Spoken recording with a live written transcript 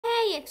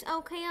6,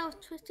 KOTS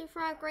Twisted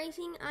Frog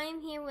Racing. I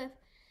am here with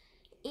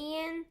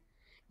Ian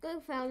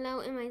Goodfellow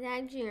and my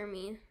dad,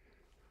 Jeremy.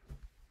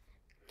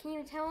 Can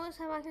you tell us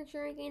about your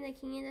journey getting the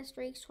King of the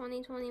Streaks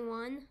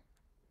 2021?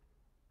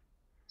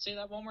 Say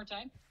that one more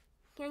time.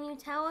 Can you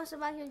tell us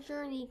about your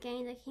journey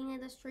getting the King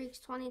of the Streaks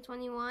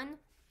 2021?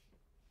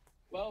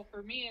 Well,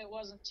 for me, it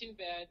wasn't too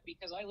bad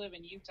because I live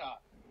in Utah.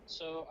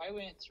 So I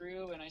went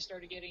through and I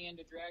started getting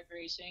into drag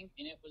racing,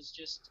 and it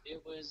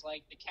was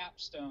like the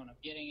capstone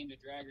of getting into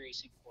drag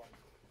racing for me.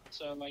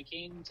 So I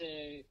came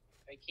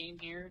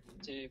here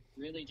to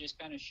really just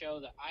kind of show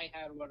that I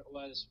had what it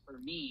was for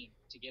me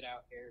to get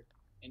out here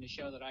and to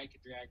show that I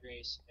could drag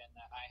race and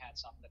that I had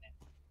something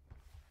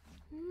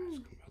in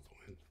it.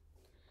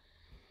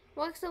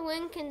 What's the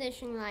wind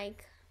condition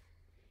like?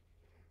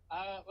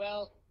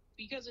 Well,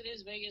 because it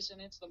is Vegas and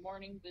it's the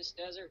morning, this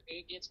desert,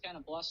 it gets kind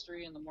of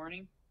blustery in the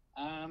morning.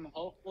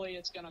 Hopefully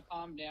it's going to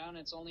calm down.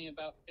 It's only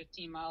about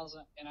 15 miles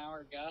an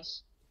hour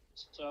gusts,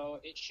 so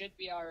it should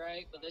be all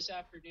right. But this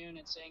afternoon,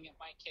 it's saying it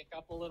might kick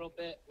up a little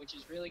bit, which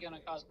is really going to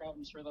cause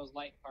problems for those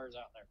light cars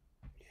out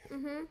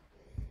there.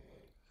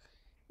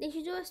 Did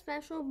you do a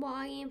special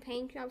body and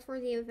paint job for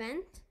the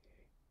event?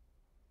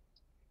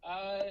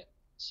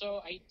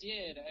 So I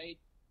did.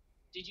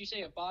 Did you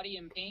say a body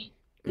and paint?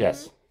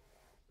 Yes.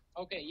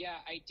 Okay, yeah,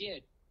 I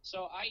did.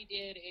 So I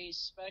did a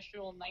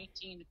special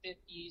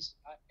 1950s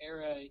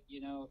era,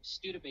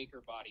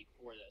 Studebaker body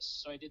for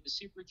this. So I did the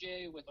Super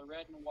J with a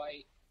red and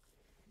white.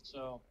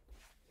 So.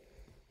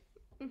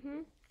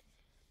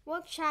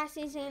 What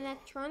chassis and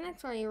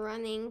electronics are you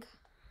running?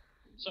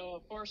 So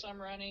of course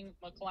I'm running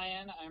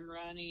Maclan. I'm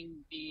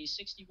running the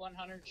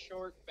 6100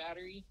 short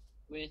battery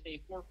with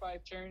a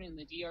 4.5 turn in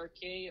the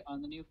DRK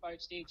on the new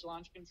 5-stage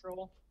launch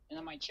control. And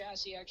then my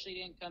chassis actually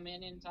didn't come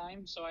in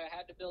time, so I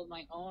had to build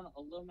my own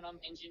aluminum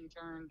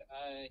engine-turned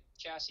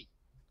chassis.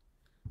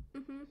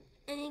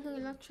 Any good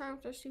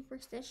electronics or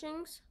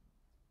superstitions?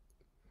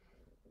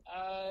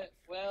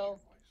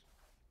 Well,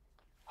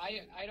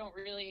 I don't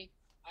really,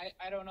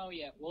 I don't know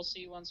yet. We'll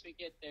see once we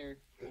get there.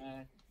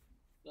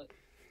 Look,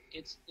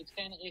 it's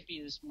kind of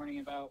iffy this morning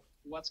about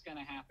what's going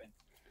to happen.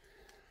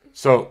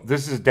 So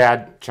this is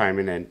Dad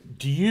chiming in.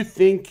 Do you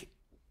think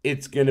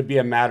it's going to be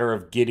a matter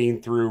of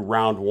getting through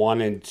round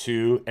 1 and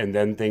 2, and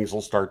then things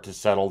will start to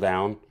settle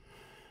down?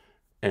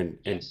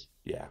 Yes.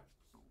 Yeah.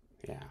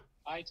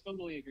 I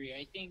totally agree.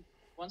 I think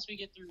once we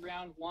get through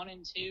round 1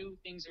 and 2,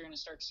 things are going to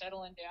start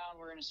settling down.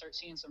 We're going to start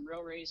seeing some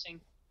real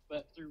racing.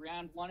 But through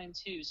round 1 and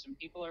 2, some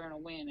people are going to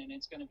win, and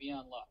it's going to be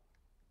on luck.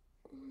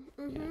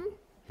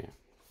 Yeah.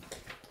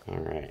 All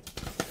right.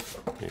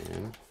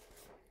 And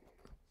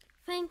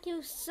thank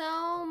you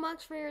so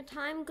much for your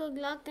time. Good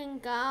luck and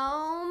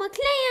go Maclan!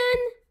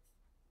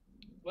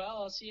 Well,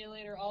 I'll see you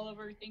later,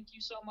 Oliver. Thank you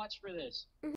so much for this.